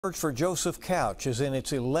Search for Joseph Couch is in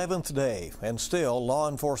its 11th day, and still law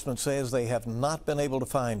enforcement says they have not been able to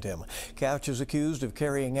find him. Couch is accused of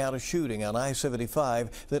carrying out a shooting on I-75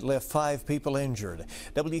 that left 5 people injured.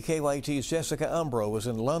 WKYT's Jessica Umbro was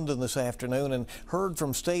in London this afternoon and heard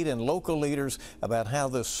from state and local leaders about how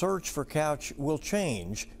the search for Couch will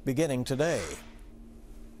change beginning today.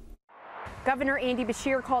 Governor Andy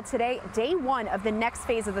Beshear called today day 1 of the next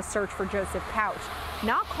phase of the search for Joseph Couch,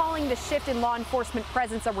 not calling the shift in law enforcement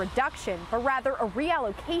presence a reduction, but rather a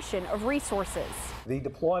reallocation of resources. The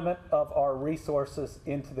deployment of our resources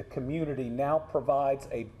into the community now provides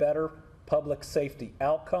a better public safety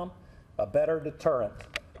outcome, a better deterrent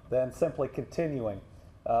than simply continuing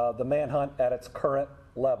the manhunt at its current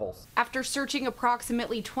levels. After searching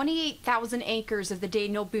approximately 28,000 acres of the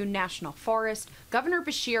Daniel Boone National Forest, Governor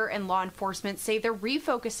Beshear and law enforcement say they're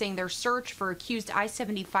refocusing their search for accused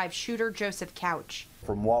I-75 shooter Joseph Couch.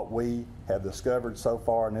 From what we have discovered so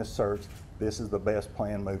far in this search, this is the best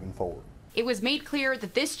plan moving forward. It was made clear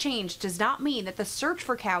that this change does not mean that the search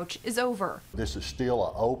for Couch is over. This is still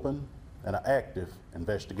an open and an active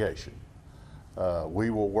investigation. We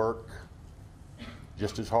will work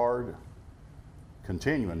just as hard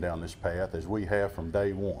continuing down this path as we have from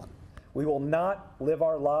day one. We will not live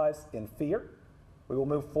our lives in fear. We will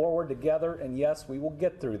move forward together, and yes, we will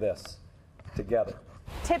get through this together.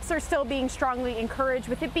 Tips are still being strongly encouraged,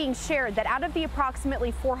 with it being shared that out of the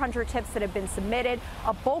approximately 400 tips that have been submitted,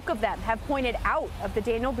 a bulk of them have pointed out of the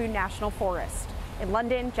Daniel Boone National Forest. In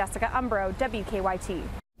London, Jessica Umbro, WKYT.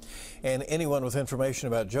 And anyone with information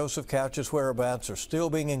about Joseph Couch's whereabouts are still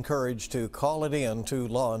being encouraged to call it in to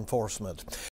law enforcement.